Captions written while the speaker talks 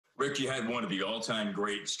Rick, you had one of the all-time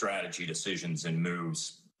great strategy decisions and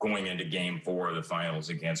moves going into Game 4 of the finals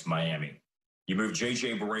against Miami. You moved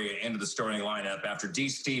J.J. Barea into the starting lineup. After D.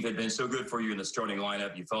 Steve had been so good for you in the starting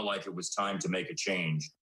lineup, you felt like it was time to make a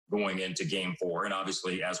change going into Game 4. And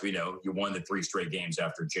obviously, as we know, you won the 3 straight games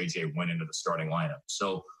after J.J. went into the starting lineup.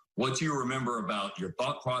 So what do you remember about your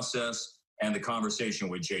thought process and the conversation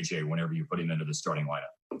with J.J. whenever you put him into the starting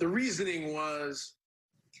lineup? The reasoning was,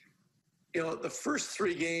 the first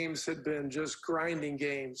 3 games had been just grinding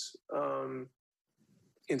games.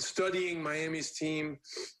 In studying Miami's team,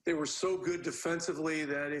 they were so good defensively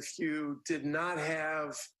that if you did not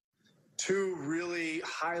have 2 really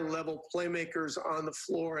high-level playmakers on the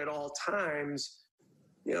floor at all times,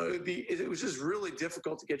 it was just really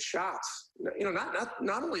difficult to get shots.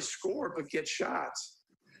 Not only score but get shots.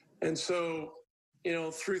 And so,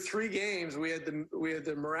 through 3 games, we had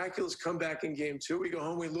the miraculous comeback in Game 2. We go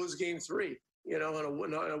home, we lose Game 3. In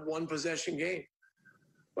a one-possession game.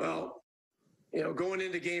 Well, going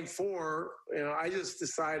into Game 4, I just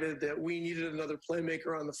decided that we needed another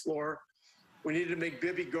playmaker on the floor. We needed to make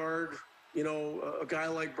Bibby guard, a guy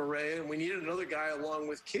like Barea, and we needed another guy along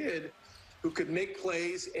with Kidd who could make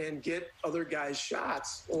plays and get other guys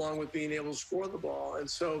shots along with being able to score the ball. And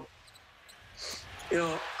so,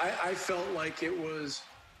 I felt like it was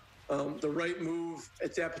the right move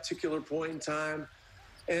at that particular point in time.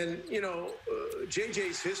 And,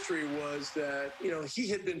 JJ's history was that, he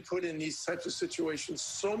had been put in these types of situations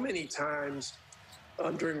so many times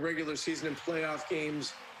during regular season and playoff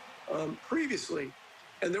games previously.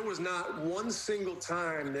 And there was not one single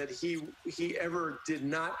time that he ever did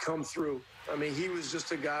not come through. I mean, he was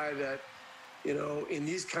just a guy that, in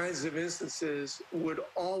these kinds of instances would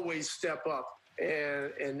always step up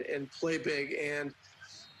and play big, and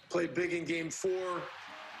played big in Game 4.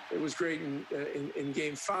 It was great in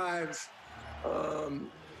Game 5,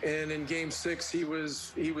 and in Game 6 he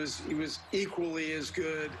was equally as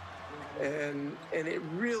good, and it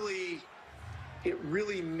really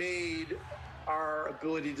made our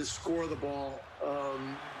ability to score the ball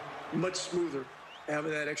much smoother,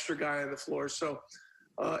 having that extra guy on the floor. So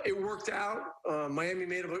it worked out. Miami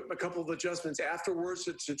made a couple of adjustments afterwards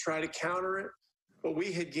to try to counter it, but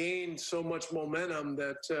we had gained so much momentum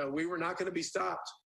that we were not going to be stopped.